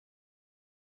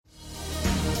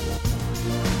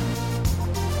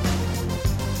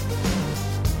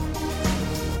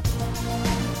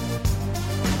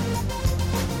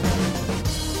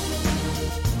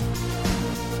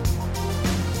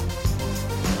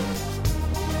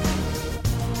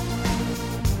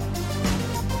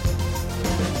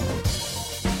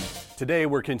Today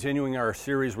we're continuing our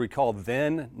series we call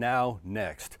Then, Now,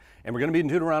 Next. And we're going to be in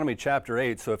Deuteronomy chapter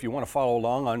 8, so if you want to follow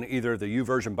along on either the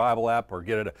YouVersion Bible app or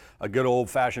get a good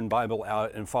old-fashioned Bible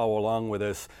out and follow along with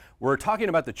us, we're talking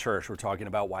about the church, we're talking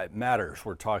about why it matters,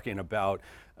 we're talking about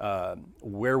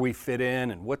where we fit in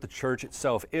and what the church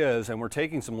itself is, and we're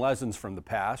taking some lessons from the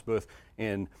past, both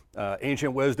in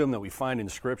ancient wisdom that we find in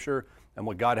Scripture and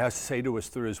what God has to say to us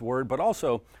through His Word, but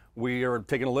also we are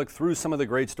taking a look through some of the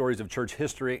great stories of church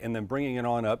history and then bringing it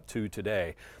on up to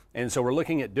today. And so we're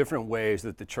looking at different ways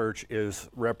that the church is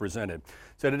represented.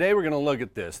 So today we're going to look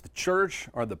at this. The church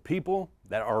are the people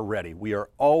that are ready. We are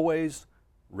always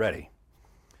ready.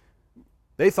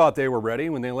 They thought they were ready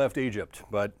when they left Egypt,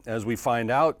 but as we find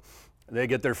out, they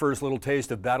get their first little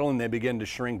taste of battle and they begin to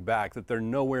shrink back, that they're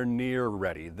nowhere near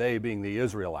ready. They being the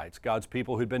Israelites, God's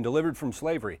people who'd been delivered from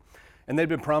slavery. And they'd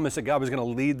been promised that God was going to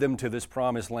lead them to this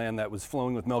promised land that was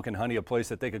flowing with milk and honey, a place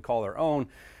that they could call their own.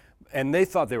 And they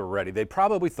thought they were ready. They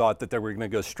probably thought that they were going to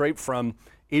go straight from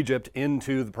Egypt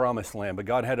into the promised land, but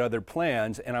God had other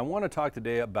plans. And I want to talk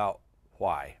today about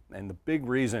why. And the big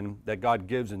reason that God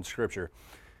gives in Scripture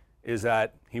is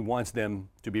that He wants them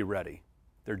to be ready.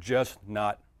 They're just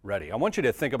not ready. I want you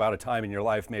to think about a time in your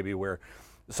life maybe where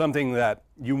something that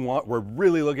you were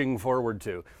really looking forward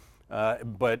to,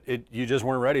 but you just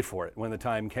weren't ready for it when the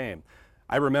time came.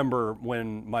 I remember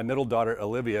when my middle daughter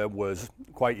Olivia was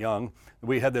quite young,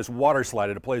 we had this water slide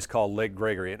at a place called Lake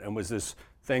Gregory, and it was this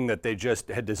thing that they just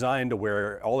had designed to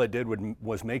where all it did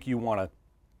was make you want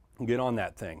to get on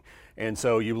that thing. And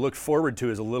so you looked forward to,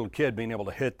 as a little kid, being able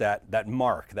to hit that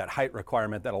mark, that height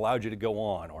requirement that allowed you to go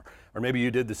on, or maybe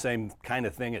you did the same kind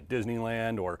of thing at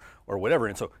Disneyland or whatever.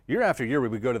 And so year after year we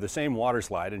would go to the same water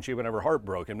slide and she would have her heart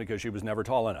broken because she was never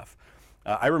tall enough.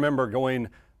 I remember going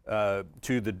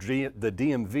to the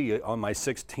DMV on my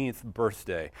 16th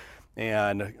birthday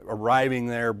and arriving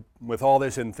there with all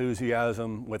this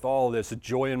enthusiasm, with all this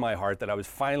joy in my heart that I was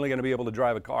finally going to be able to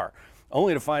drive a car,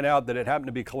 only to find out that it happened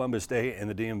to be Columbus Day and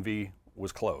the DMV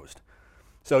was closed.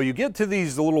 So you get to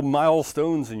these little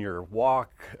milestones in your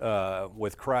walk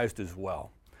with Christ as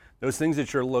well. Those things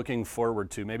that you're looking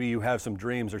forward to. Maybe you have some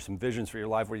dreams or some visions for your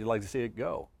life where you'd like to see it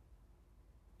go.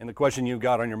 And the question you've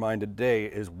got on your mind today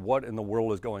is, what in the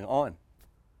world is going on?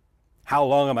 How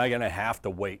long am I going to have to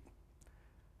wait?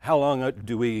 How long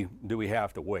do we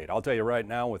have to wait? I'll tell you right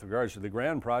now, with regards to the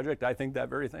Grand Project, I think that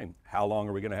very thing. How long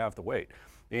are we going to have to wait?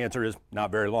 The answer is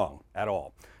not very long at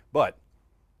all. But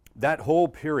that whole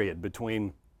period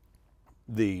between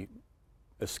the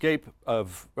escape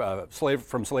of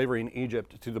from slavery in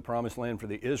Egypt to the promised land for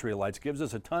the Israelites gives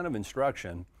us a ton of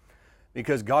instruction,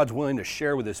 because God's willing to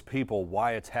share with His people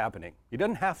why it's happening. He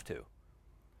doesn't have to,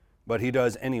 but He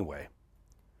does anyway.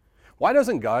 Why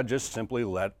doesn't God just simply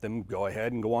let them go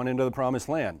ahead and go on into the promised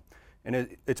land?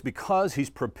 And it's because He's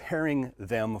preparing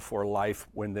them for life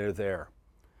when they're there.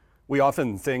 We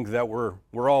often think that we're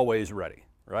always ready,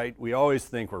 right? We always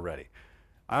think we're ready.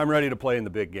 I'm ready to play in the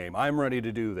big game. I'm ready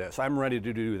to do this. I'm ready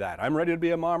to do that. I'm ready to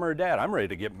be a mom or a dad. I'm ready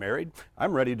to get married.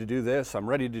 I'm ready to do this. I'm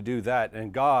ready to do that.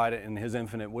 And God, in His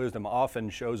infinite wisdom, often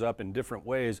shows up in different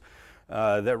ways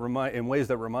that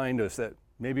remind us that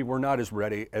maybe we're not as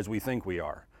ready as we think we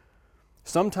are.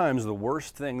 Sometimes the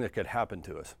worst thing that could happen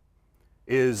to us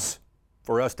is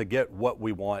for us to get what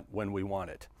we want when we want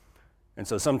it. And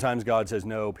so sometimes God says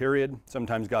no, period.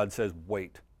 Sometimes God says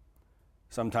wait.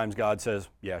 Sometimes God says,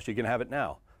 yes, you can have it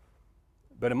now.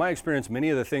 But in my experience, many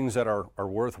of the things that are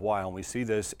worthwhile, and we see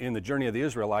this in the journey of the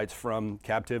Israelites from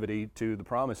captivity to the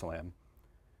promised land,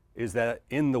 is that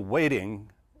in the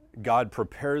waiting, God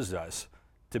prepares us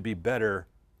to be better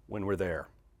when we're there.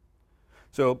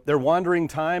 So their wandering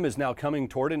time is now coming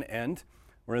toward an end.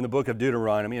 We're in the book of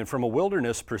Deuteronomy, and from a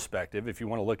wilderness perspective, if you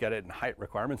want to look at it in height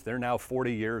requirements, they're now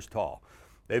 40 years tall.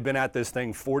 They've been at this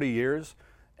thing 40 years.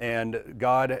 And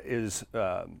God is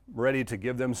ready to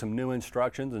give them some new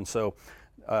instructions. And so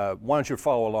why don't you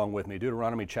follow along with me?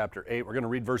 Deuteronomy chapter 8. We're going to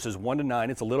read verses 1 to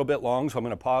 9. It's a little bit long, so I'm going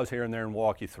to pause here and there and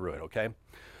walk you through it, okay?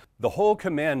 The whole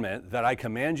commandment that I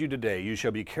command you today, you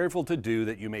shall be careful to do,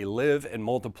 that you may live and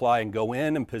multiply and go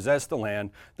in and possess the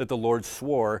land that the Lord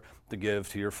swore to give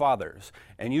to your fathers.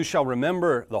 And you shall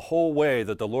remember the whole way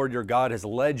that the Lord your God has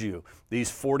led you these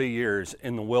 40 years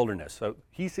in the wilderness. So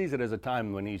He sees it as a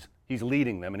time when He's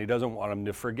leading them, and He doesn't want them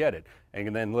to forget it.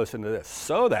 And then listen to this.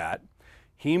 So that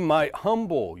He might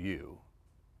humble you,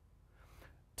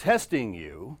 testing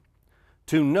you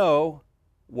to know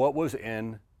what was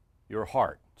in your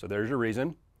heart. So there's your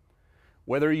reason.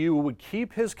 Whether you would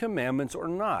keep His commandments or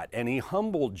not. And He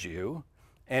humbled you,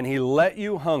 and He let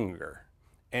you hunger,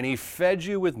 and He fed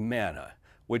you with manna,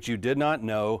 which you did not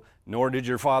know, nor did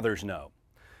your fathers know,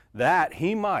 that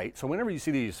he might. So whenever you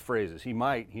see these phrases, he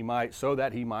might, so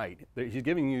that he might, he's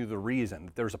giving you the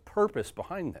reason. There's a purpose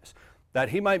behind this. That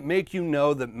he might make you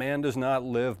know that man does not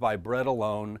live by bread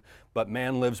alone, but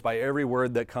man lives by every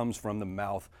word that comes from the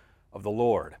mouth of the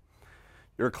Lord.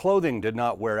 Your clothing did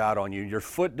not wear out on you. Your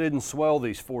foot didn't swell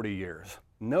these 40 years.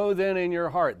 Know then in your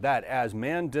heart that as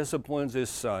man disciplines his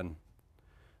son,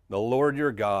 the Lord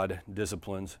your God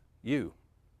disciplines you.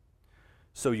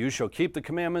 So you shall keep the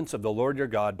commandments of the Lord your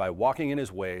God by walking in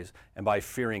his ways and by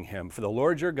fearing him. For the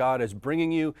Lord your God is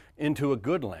bringing you into a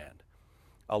good land,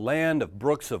 a land of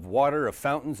brooks of water, of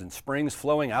fountains and springs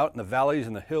flowing out in the valleys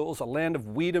and the hills, a land of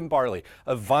wheat and barley,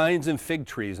 of vines and fig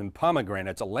trees and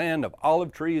pomegranates, a land of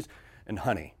olive trees and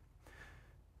honey,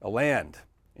 a land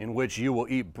in which you will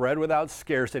eat bread without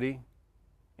scarcity,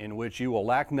 in which you will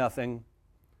lack nothing,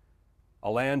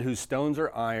 a land whose stones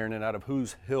are iron and out of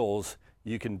whose hills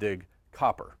you can dig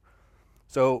copper.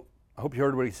 So I hope you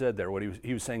heard what he said there. What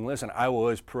he was saying, listen, I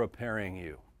was preparing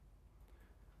you.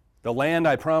 The land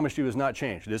I promised you has not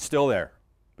changed. It's still there,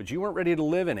 but you weren't ready to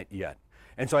live in it yet.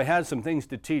 And so I had some things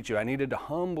to teach you. I needed to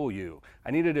humble you.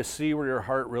 I needed to see where your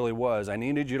heart really was. I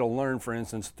needed you to learn, for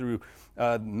instance, through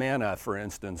manna, for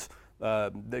instance,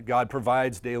 that God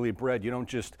provides daily bread. You don't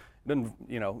just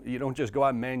go out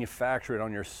and manufacture it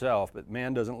on yourself, but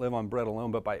man doesn't live on bread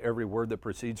alone, but by every word that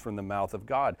proceeds from the mouth of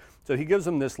God. So he gives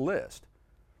them this list.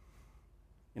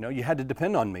 You had to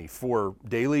depend on me for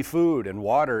daily food and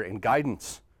water and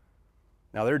guidance.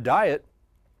 Now their diet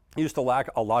used to lack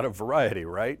a lot of variety,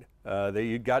 right?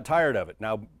 They got tired of it.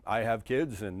 Now I have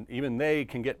kids and even they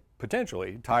can get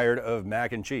potentially tired of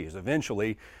mac and cheese.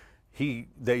 Eventually,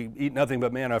 they eat nothing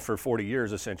but manna for 40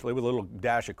 years essentially with a little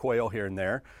dash of quail here and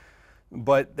there.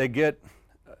 But they get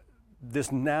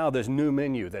this new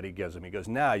menu that he gives them. He goes,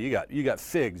 now you got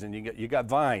figs and you got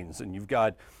vines and you've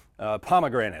got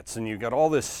pomegranates and you've got all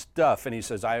this stuff. And he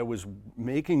says, I was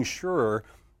making sure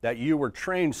that you were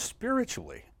trained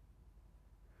spiritually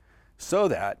so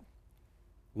that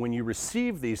when you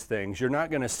receive these things, you're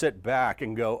not going to sit back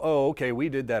and go, oh, okay, we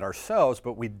did that ourselves,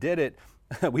 but we did it.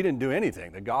 We didn't do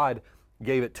anything. That God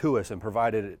gave it to us and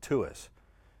provided it to us.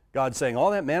 God's saying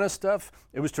all that manna stuff,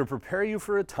 it was to prepare you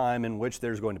for a time in which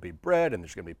there's going to be bread and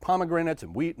there's going to be pomegranates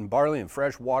and wheat and barley and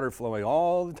fresh water flowing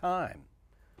all the time.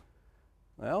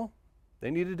 Well, they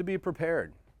needed to be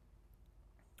prepared.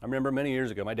 I remember many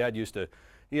years ago, my dad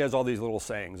he has all these little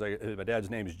sayings. My dad's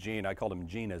name is Gene. I called him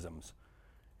Geneisms.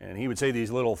 And he would say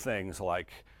these little things like,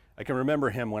 I can remember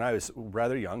him when I was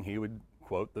rather young, he would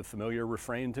quote the familiar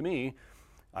refrain to me,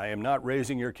 I am not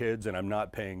raising your kids and I'm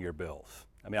not paying your bills.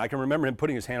 I mean, I can remember him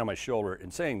putting his hand on my shoulder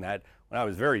and saying that when I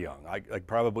was very young, like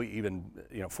probably even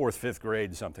 4th, 5th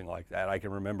grade, something like that. I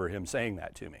can remember him saying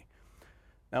that to me.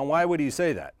 Now, why would he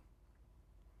say that?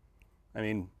 I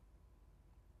mean,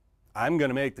 I'm going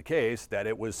to make the case that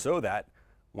it was so that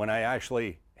when I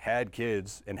actually had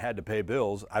kids and had to pay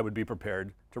bills, I would be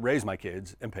prepared to raise my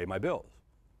kids and pay my bills.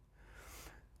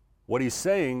 What he's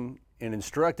saying in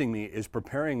instructing me is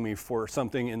preparing me for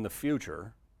something in the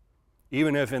future,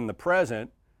 even if in the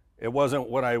present it wasn't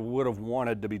what I would have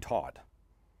wanted to be taught.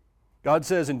 God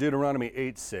says in Deuteronomy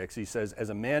 8:6, he says, as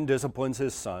a man disciplines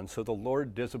his son, so the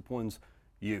Lord disciplines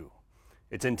you.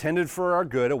 It's intended for our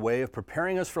good, a way of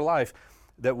preparing us for life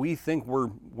that we think we're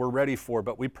ready for,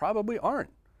 but we probably aren't.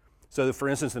 So for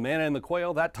instance, the manna and the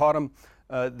quail, that taught them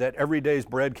that every day's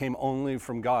bread came only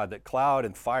from God, that cloud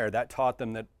and fire, that taught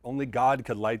them that only God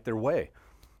could light their way,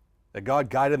 that God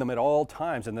guided them at all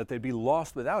times and that they'd be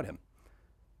lost without him.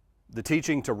 The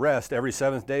teaching to rest every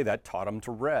 7th day, that taught them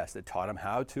to rest. It taught them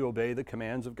how to obey the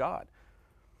commands of God.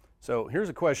 So here's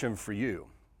a question for you,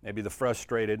 maybe the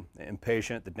frustrated, the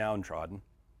impatient, the downtrodden.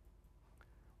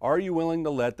 Are you willing to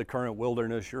let the current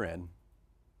wilderness you're in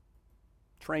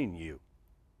train you,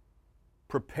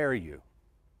 prepare you?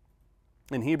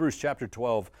 In Hebrews chapter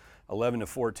 12, 11 to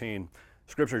 14,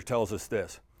 Scripture tells us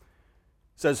this.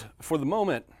 It says, for the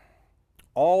moment,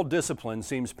 all discipline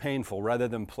seems painful rather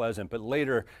than pleasant, but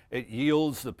later it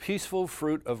yields the peaceful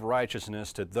fruit of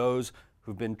righteousness to those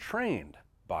who've been trained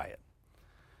by it.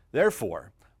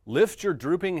 Therefore, lift your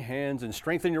drooping hands and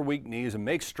strengthen your weak knees and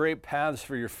make straight paths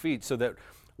for your feet so that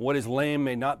what is lame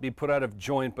may not be put out of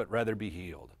joint, but rather be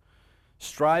healed.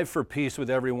 Strive for peace with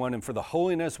everyone and for the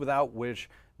holiness without which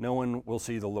no one will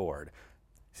see the Lord.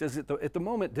 He says at the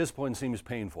moment, discipline seems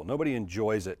painful. Nobody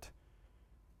enjoys it.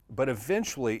 But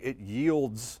eventually it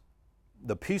yields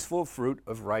the peaceful fruit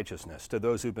of righteousness to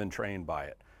those who've been trained by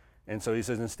it. And so he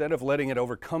says, instead of letting it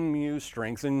overcome you,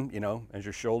 strengthen, as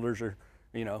your shoulders are,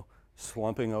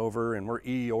 slumping over and we're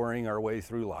Eeyoring our way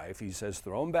through life, he says,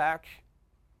 throw them back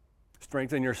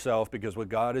Strengthen yourself, because what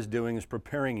God is doing is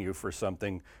preparing you for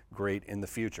something great in the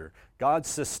future. God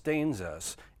sustains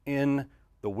us in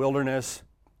the wilderness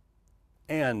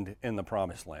and in the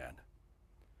promised land.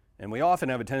 And we often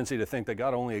have a tendency to think that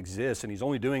God only exists and He's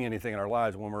only doing anything in our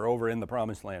lives when we're over in the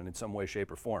promised land in some way,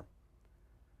 shape, or form.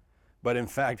 But in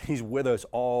fact, He's with us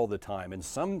all the time. And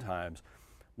sometimes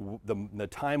the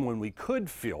time when we could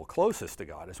feel closest to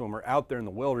God is when we're out there in the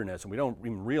wilderness and we don't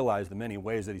even realize the many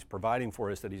ways that He's providing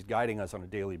for us, that He's guiding us on a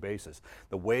daily basis,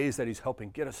 the ways that He's helping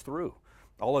get us through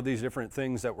all of these different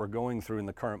things that we're going through in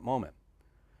the current moment.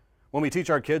 When we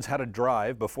teach our kids how to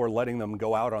drive before letting them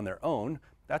go out on their own,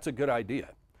 that's a good idea.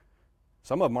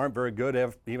 Some of them aren't very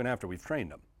good even after we've trained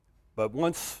them. But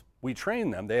once we train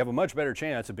them, they have a much better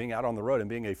chance of being out on the road and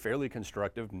being a fairly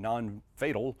constructive,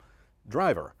 non-fatal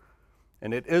driver.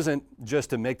 And it isn't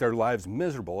just to make their lives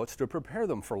miserable, it's to prepare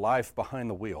them for life behind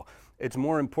the wheel. It's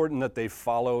more important that they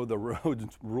follow the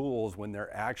road rules when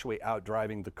they're actually out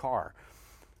driving the car.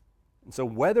 And so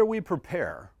whether we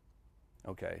prepare,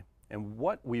 okay, and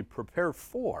what we prepare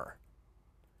for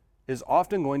is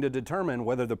often going to determine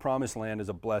whether the promised land is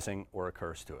a blessing or a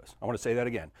curse to us. I want to say that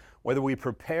again. Whether we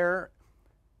prepare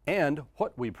and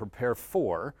what we prepare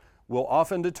for will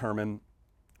often determine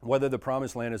whether the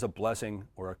promised land is a blessing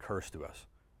or a curse to us.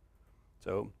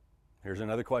 So here's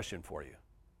another question for you.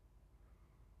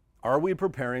 Are we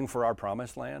preparing for our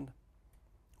promised land?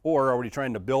 Or are we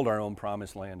trying to build our own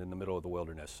promised land in the middle of the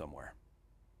wilderness somewhere?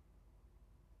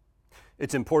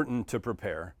 It's important to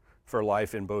prepare for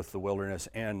life in both the wilderness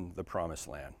and the promised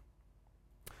land.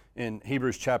 In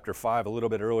Hebrews chapter 5, a little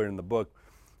bit earlier in the book,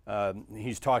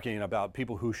 he's talking about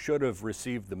people who should have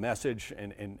received the message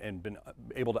and been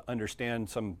able to understand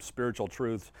some spiritual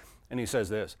truths. And he says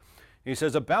this. He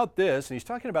says about this, and he's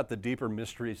talking about the deeper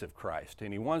mysteries of Christ.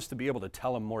 And he wants to be able to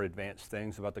tell them more advanced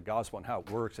things about the gospel and how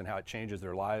it works and how it changes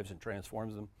their lives and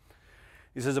transforms them.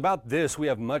 He says, about this we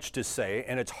have much to say,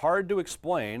 and it's hard to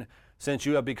explain since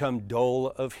you have become dull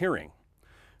of hearing.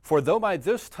 For though by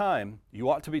this time you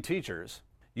ought to be teachers,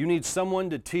 you need someone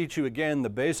to teach you again the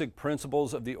basic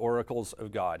principles of the oracles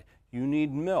of God. You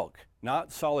need milk,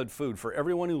 not solid food, for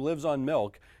everyone who lives on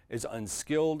milk is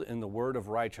unskilled in the word of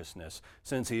righteousness,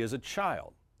 since he is a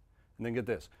child. And then get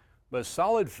this, but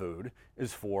solid food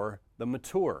is for the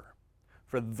mature,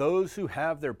 for those who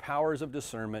have their powers of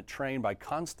discernment trained by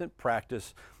constant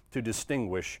practice to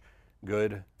distinguish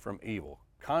good from evil.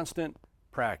 Constant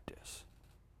practice.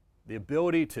 The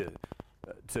ability to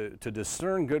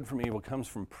discern good from evil comes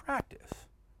from practice.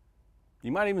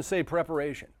 You might even say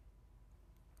preparation.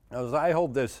 Now, as I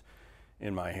hold this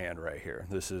in my hand right here,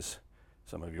 this is,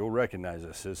 some of you will recognize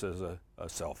this, this is a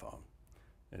cell phone.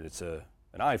 And it's an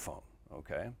iPhone,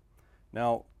 okay?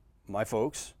 Now, my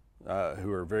folks,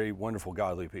 who are very wonderful,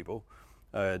 godly people,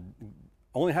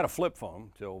 only had a flip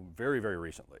phone till very, very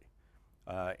recently.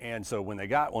 And so when they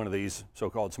got one of these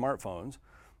so-called smartphones,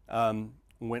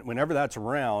 whenever that's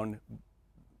around,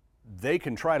 they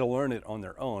can try to learn it on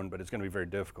their own, but it's going to be very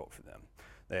difficult for them.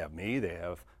 They have me, they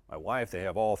have my wife, they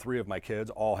have all three of my kids,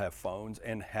 all have phones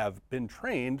and have been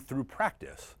trained through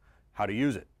practice how to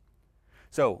use it.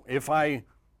 So if I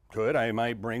could, I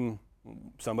might bring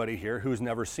somebody here who's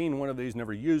never seen one of these,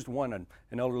 never used one,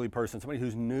 an elderly person, somebody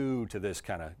who's new to this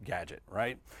kind of gadget,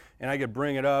 right? And I could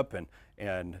bring it up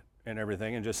and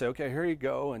everything and just say, okay, here you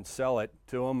go, and sell it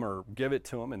to them or give it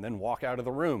to them and then walk out of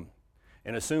the room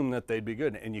and assume that they'd be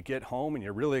good. And you get home and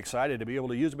you're really excited to be able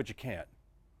to use it, but you can't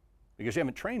because you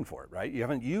haven't trained for it, right? You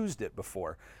haven't used it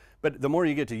before. But the more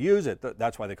you get to use it,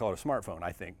 that's why they call it a smartphone,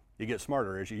 I think. You get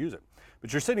smarter as you use it.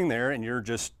 But you're sitting there and you're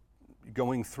just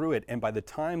going through it, and by the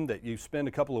time that you spend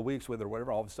a couple of weeks with it or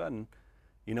whatever, all of a sudden,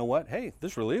 you know what? Hey,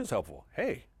 this really is helpful.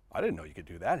 Hey, I didn't know you could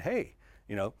do that. Hey,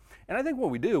 you know. And I think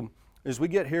what we do is we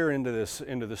get here into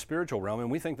the spiritual realm, and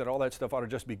we think that all that stuff ought to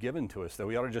just be given to us, that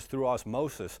we ought to just through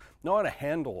osmosis know how to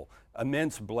handle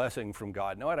immense blessing from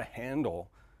God, know how to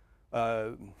handle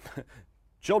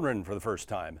children for the first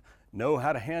time, know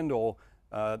how to handle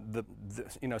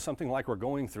something like we're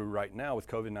going through right now with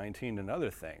COVID-19 and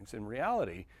other things. In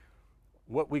reality,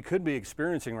 what we could be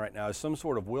experiencing right now is some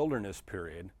sort of wilderness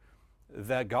period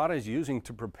that God is using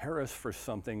to prepare us for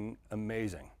something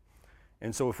amazing.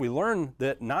 And so if we learn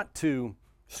that not to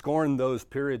scorn those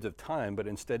periods of time, but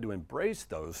instead to embrace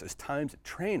those as times of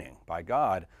training by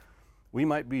God, we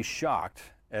might be shocked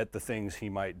at the things He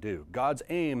might do. God's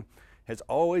aim has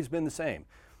always been the same.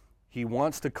 He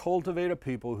wants to cultivate a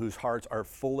people whose hearts are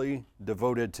fully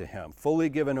devoted to Him, fully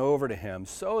given over to Him,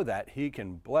 so that He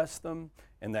can bless them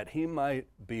and that He might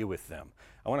be with them.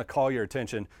 I want to call your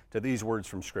attention to these words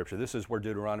from Scripture. This is where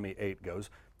Deuteronomy 8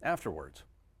 goes afterwards.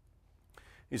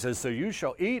 He says, so you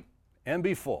shall eat and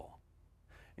be full.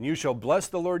 And you shall bless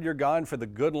the Lord your God for the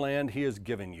good land he has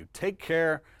given you. Take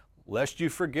care lest you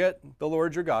forget the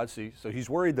Lord your God. See, so he's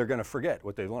worried they're going to forget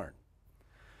what they learned.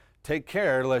 Take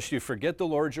care lest you forget the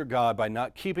Lord your God by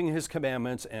not keeping his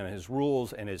commandments and his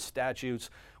rules and his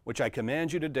statutes, which I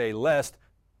command you today, lest,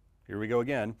 here we go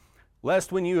again,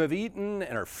 lest when you have eaten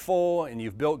and are full and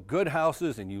you've built good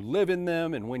houses and you live in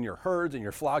them, and when your herds and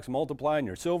your flocks multiply and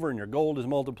your silver and your gold is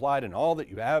multiplied and all that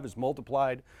you have is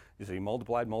multiplied, you see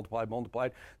multiplied, multiplied,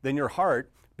 multiplied, then your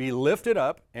heart be lifted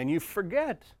up and you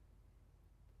forget.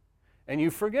 And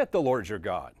you forget the Lord your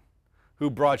God, who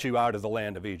brought you out of the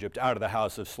land of Egypt, out of the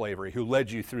house of slavery, who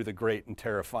led you through the great and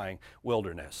terrifying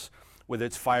wilderness, with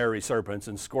its fiery serpents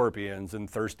and scorpions and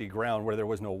thirsty ground where there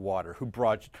was no water, who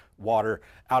brought water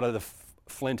out of the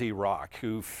flinty rock,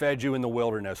 who fed you in the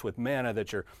wilderness with manna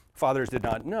that your fathers did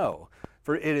not know.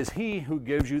 For it is he who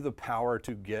gives you the power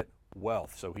to get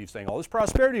wealth. So he's saying all this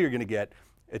prosperity you're going to get,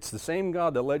 it's the same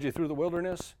God that led you through the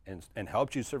wilderness and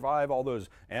helped you survive all those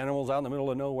animals out in the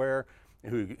middle of nowhere,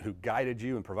 who guided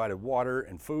you and provided water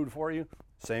and food for you.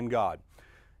 Same God.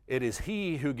 It is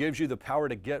he who gives you the power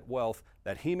to get wealth,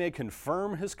 that he may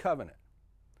confirm his covenant,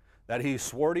 that he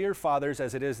swore to your fathers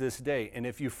as it is this day. And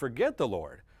if you forget the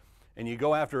Lord and you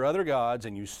go after other gods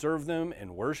and you serve them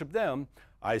and worship them,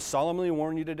 I solemnly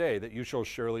warn you today that you shall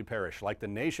surely perish. Like the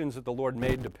nations that the Lord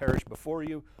made to perish before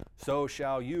you, so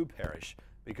shall you perish,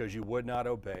 because you would not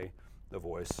obey the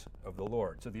voice of the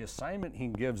Lord. So the assignment he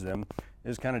gives them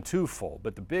is kind of twofold,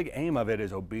 but the big aim of it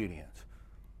is obedience.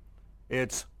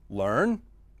 It's learn,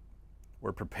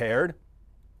 we're prepared,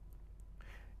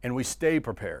 and we stay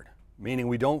prepared, meaning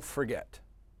we don't forget.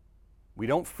 We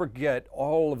don't forget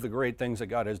all of the great things that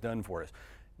God has done for us.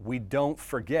 We don't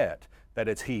forget that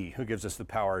it's he who gives us the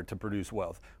power to produce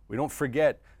wealth. We don't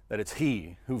forget that it's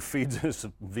he who feeds us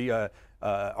via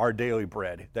our daily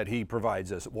bread, that he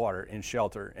provides us water and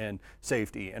shelter and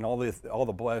safety and all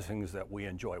the blessings that we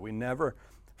enjoy. We never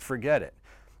forget it.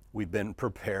 We've been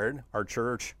prepared. Our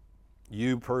church,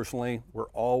 you personally, we're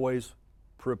always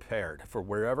prepared for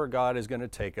wherever God is going to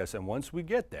take us. And once we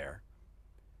get there,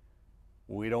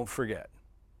 we don't forget.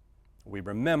 We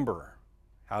remember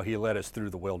how he led us through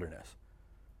the wilderness.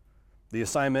 The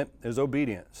assignment is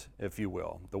obedience, if you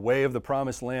will. The way of the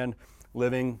promised land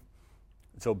living,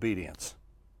 it's obedience.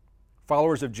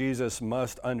 Followers of Jesus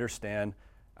must understand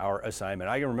our assignment.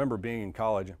 I can remember being in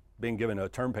college, being given a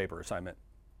term paper assignment.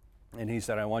 And he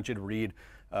said, I want you to read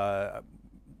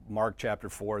Mark chapter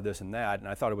 4, this and that. And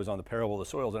I thought it was on the parable of the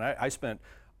soils. And I spent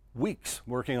weeks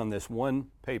working on this one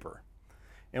paper.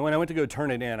 And when I went to go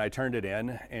turn it in, I turned it in.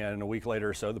 And a week later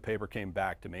or so, the paper came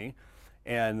back to me.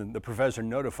 And the professor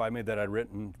notified me that I'd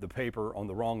written the paper on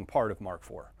the wrong part of Mark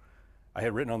 4. I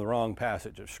had written on the wrong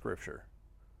passage of Scripture.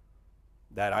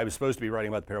 That I was supposed to be writing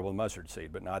about the parable of the mustard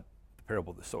seed, but not the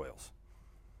parable of the soils.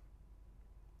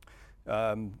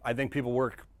 I think people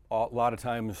work a lot of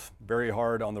times very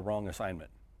hard on the wrong assignment.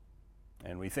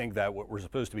 And we think that what we're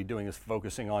supposed to be doing is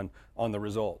focusing on the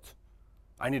results.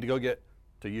 I need to go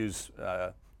to use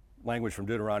language from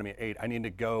Deuteronomy 8, I need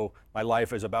to go, my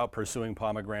life is about pursuing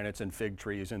pomegranates and fig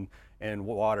trees and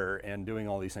water and doing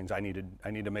all these things. I need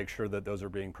to make sure that those are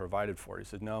being provided for. He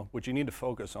said, no, what you need to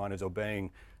focus on is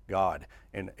obeying God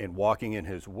and walking in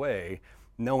his way,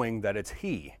 knowing that it's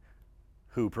he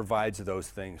who provides those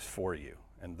things for you.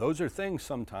 And those are things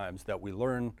sometimes that we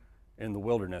learn in the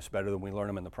wilderness better than we learn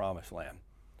them in the promised land.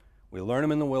 We learn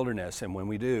them in the wilderness, and when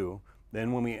we do,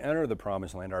 then when we enter the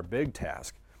promised land, our big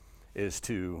task is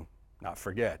to not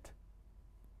forget.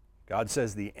 God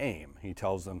says the aim, he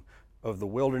tells them, of the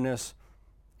wilderness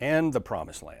and the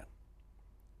promised land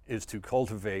is to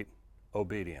cultivate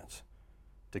obedience,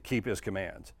 to keep his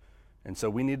commands. And so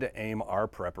we need to aim our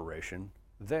preparation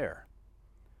there.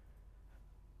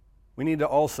 We need to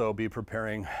also be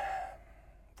preparing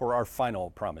for our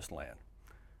final promised land,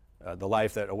 the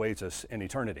life that awaits us in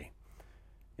eternity.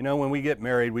 You know, when we get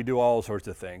married, we do all sorts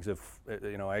of things. If,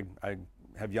 you know, I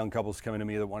have young couples coming to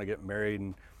me that want to get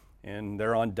married and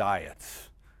they're on diets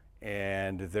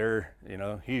and they're, you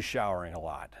know, he's showering a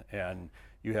lot. And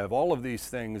you have all of these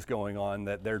things going on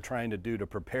that they're trying to do to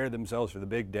prepare themselves for the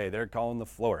big day. They're calling the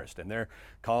florist and they're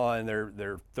calling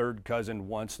their third cousin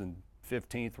once and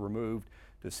 15th removed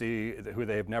to see who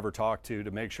they have never talked to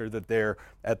make sure that they're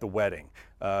at the wedding.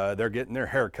 They're getting their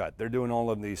hair cut. They're doing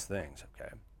all of these things,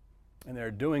 okay? And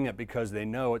they're doing it because they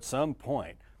know at some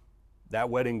point that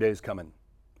wedding day is coming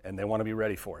and they want to be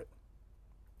ready for it.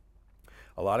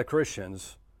 A lot of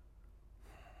Christians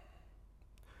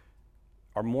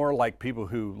are more like people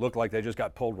who look like they just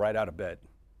got pulled right out of bed.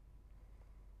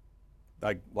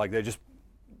 Like they just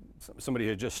somebody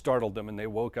had just startled them and they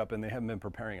woke up and they haven't been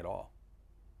preparing at all.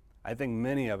 I think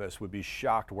many of us would be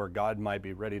shocked where God might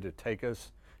be ready to take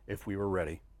us if we were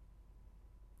ready.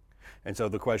 And so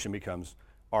the question becomes,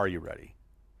 are you ready?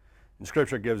 And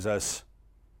Scripture gives us,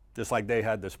 just like they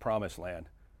had this promised land,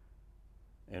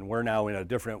 and we're now in a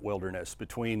different wilderness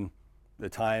between the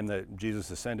time that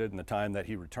Jesus ascended and the time that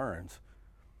he returns.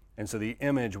 And so the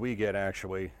image we get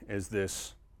actually is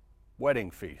this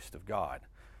wedding feast of God.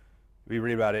 We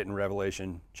read about it in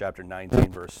Revelation chapter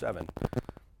 19, verse 7.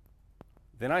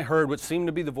 Then I heard what seemed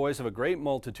to be the voice of a great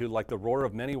multitude, like the roar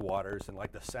of many waters and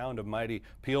like the sound of mighty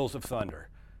peals of thunder,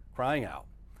 crying out,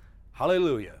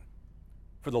 Hallelujah!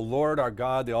 For the Lord our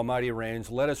God, the Almighty reigns.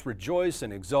 Let us rejoice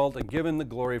and exult and give him the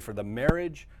glory, for the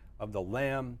marriage of the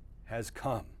Lamb has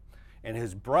come, and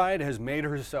his bride has made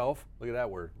herself, look at that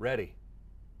word, ready.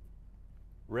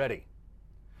 Ready.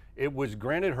 It was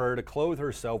granted her to clothe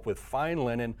herself with fine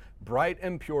linen, bright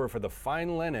and pure, for the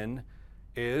fine linen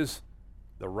is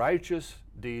the righteous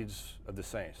deeds of the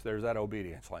saints. There's that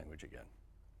obedience language again.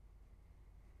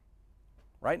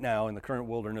 Right now, in the current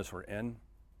wilderness we're in,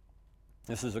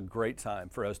 this is a great time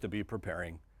for us to be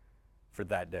preparing for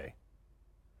that day,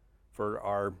 for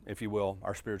our, if you will,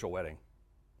 our spiritual wedding.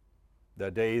 The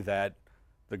day that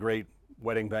the great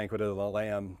wedding banquet of the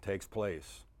Lamb takes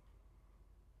place.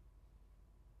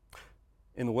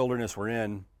 In the wilderness we're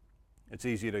in, it's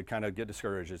easy to kind of get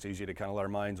discouraged. It's easy to kind of let our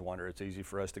minds wander. It's easy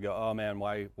for us to go, oh man,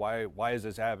 why is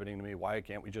this happening to me? Why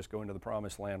can't we just go into the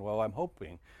promised land? Well, I'm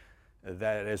hoping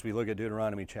that as we look at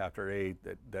Deuteronomy chapter 8,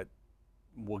 that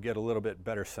we'll get a little bit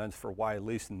better sense for why, at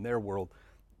least in their world,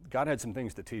 God had some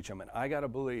things to teach them. And I got to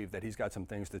believe that he's got some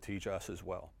things to teach us as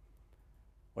well.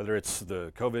 Whether it's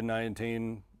the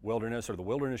COVID-19 wilderness or the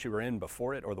wilderness you were in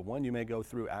before it or the one you may go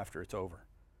through after it's over.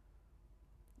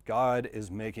 God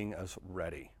is making us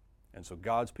ready. And so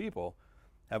God's people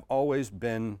have always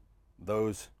been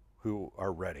those who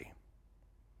are ready.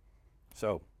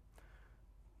 So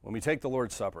when we take the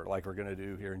Lord's Supper, like we're going to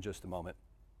do here in just a moment,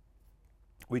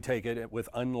 we take it with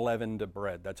unleavened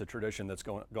bread. That's a tradition that's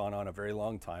gone on a very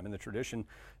long time. And the tradition,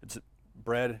 it's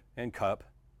bread and cup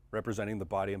representing the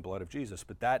body and blood of Jesus.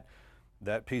 But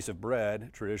that piece of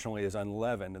bread traditionally is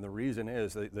unleavened. And the reason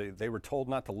is they were told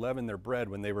not to leaven their bread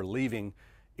when they were leaving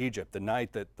Egypt, the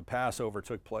night that the Passover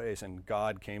took place and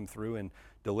God came through and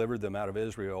delivered them out of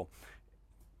Israel.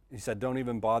 He said, don't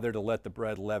even bother to let the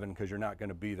bread leaven because you're not going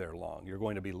to be there long. You're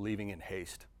going to be leaving in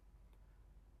haste.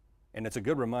 And it's a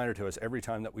good reminder to us every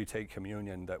time that we take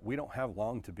communion that we don't have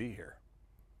long to be here.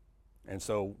 And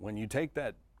so when you take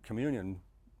that communion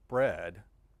bread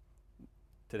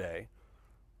today,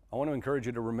 I want to encourage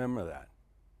you to remember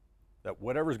that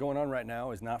whatever's going on right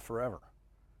now is not forever.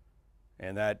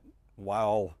 And that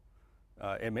while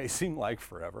it may seem like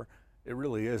forever, it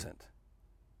really isn't.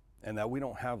 And that we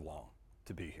don't have long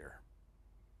to be here.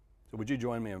 So would you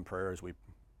join me in prayer as we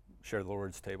share the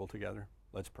Lord's table together?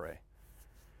 Let's pray.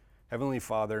 Heavenly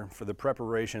Father, for the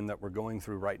preparation that we're going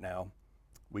through right now,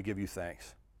 we give you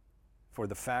thanks for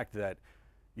the fact that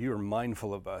you are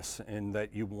mindful of us and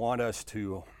that you want us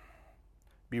to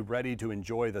be ready to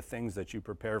enjoy the things that you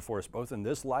prepare for us, both in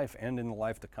this life and in the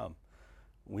life to come.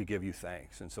 We give you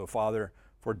thanks. And so, Father,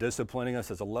 for disciplining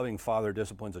us as a loving father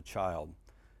disciplines a child,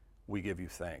 we give you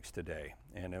thanks today.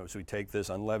 And as we take this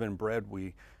unleavened bread,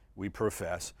 we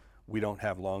profess we don't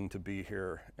have long to be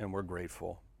here, and we're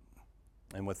grateful.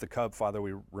 And with the cup, Father,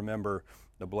 we remember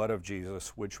the blood of Jesus,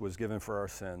 which was given for our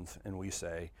sins, and we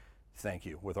say thank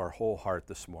you with our whole heart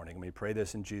this morning. And we pray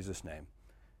this in Jesus' name.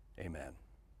 Amen.